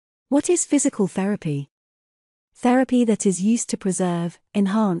What is physical therapy? Therapy that is used to preserve,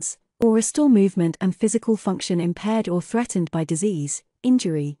 enhance, or restore movement and physical function impaired or threatened by disease,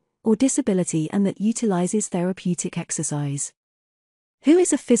 injury, or disability, and that utilizes therapeutic exercise. Who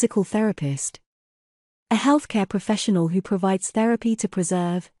is a physical therapist? A healthcare professional who provides therapy to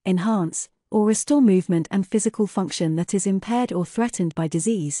preserve, enhance, or restore movement and physical function that is impaired or threatened by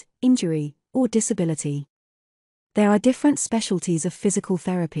disease, injury, or disability. There are different specialties of physical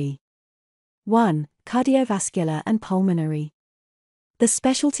therapy. 1. Cardiovascular and pulmonary. The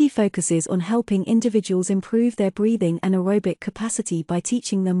specialty focuses on helping individuals improve their breathing and aerobic capacity by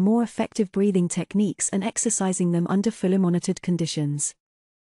teaching them more effective breathing techniques and exercising them under fully monitored conditions.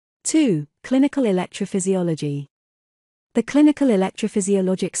 2. Clinical electrophysiology. The clinical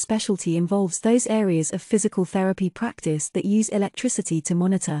electrophysiologic specialty involves those areas of physical therapy practice that use electricity to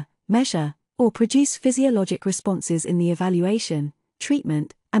monitor, measure, or produce physiologic responses in the evaluation,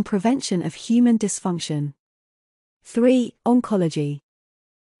 treatment, and prevention of human dysfunction. 3. Oncology.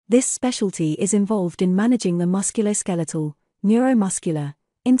 This specialty is involved in managing the musculoskeletal, neuromuscular,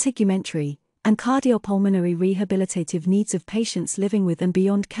 integumentary, and cardiopulmonary rehabilitative needs of patients living with and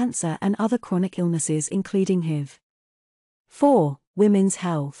beyond cancer and other chronic illnesses including HIV. 4. Women's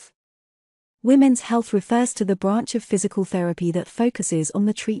health. Women's health refers to the branch of physical therapy that focuses on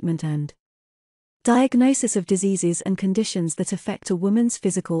the treatment and diagnosis of diseases and conditions that affect a woman's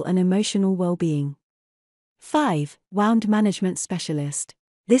physical and emotional well-being. 5. Wound management specialist.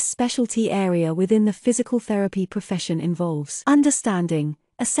 This specialty area within the physical therapy profession involves understanding,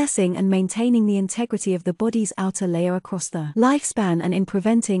 assessing and maintaining the integrity of the body's outer layer across the lifespan and in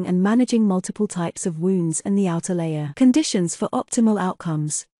preventing and managing multiple types of wounds and the outer layer conditions for optimal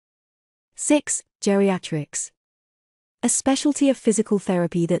outcomes. 6. Geriatrics. A specialty of physical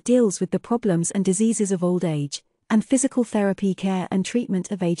therapy that deals with the problems and diseases of old age, and physical therapy care and treatment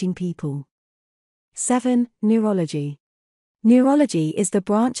of aging people. 7. Neurology. Neurology is the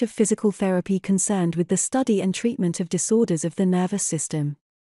branch of physical therapy concerned with the study and treatment of disorders of the nervous system.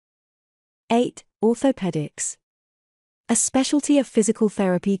 8. Orthopedics. A specialty of physical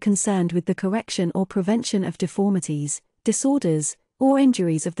therapy concerned with the correction or prevention of deformities, disorders, or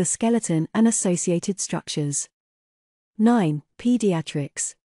injuries of the skeleton and associated structures. 9.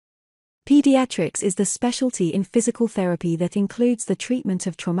 Pediatrics. Pediatrics is the specialty in physical therapy that includes the treatment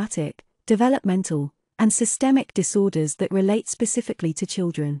of traumatic, developmental, and systemic disorders that relate specifically to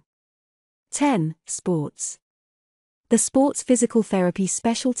children. 10. Sports. The sports physical therapy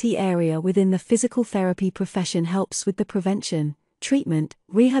specialty area within the physical therapy profession helps with the prevention, treatment,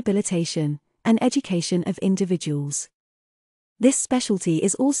 rehabilitation, and education of individuals. This specialty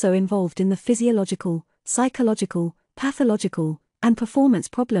is also involved in the physiological, psychological, pathological, and performance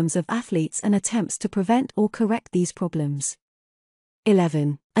problems of athletes and attempts to prevent or correct these problems.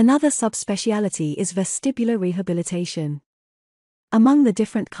 11. Another subspecialty is vestibular rehabilitation. Among the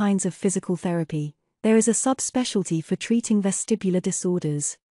different kinds of physical therapy, there is a subspecialty for treating vestibular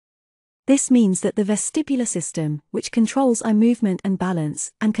disorders. This means that the vestibular system, which controls eye movement and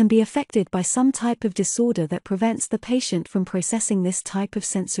balance, and can be affected by some type of disorder that prevents the patient from processing this type of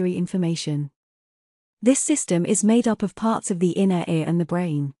sensory information. This system is made up of parts of the inner ear and the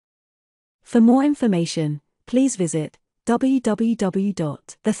brain. For more information, please visit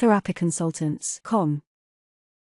www.thetherapyconsultants.com.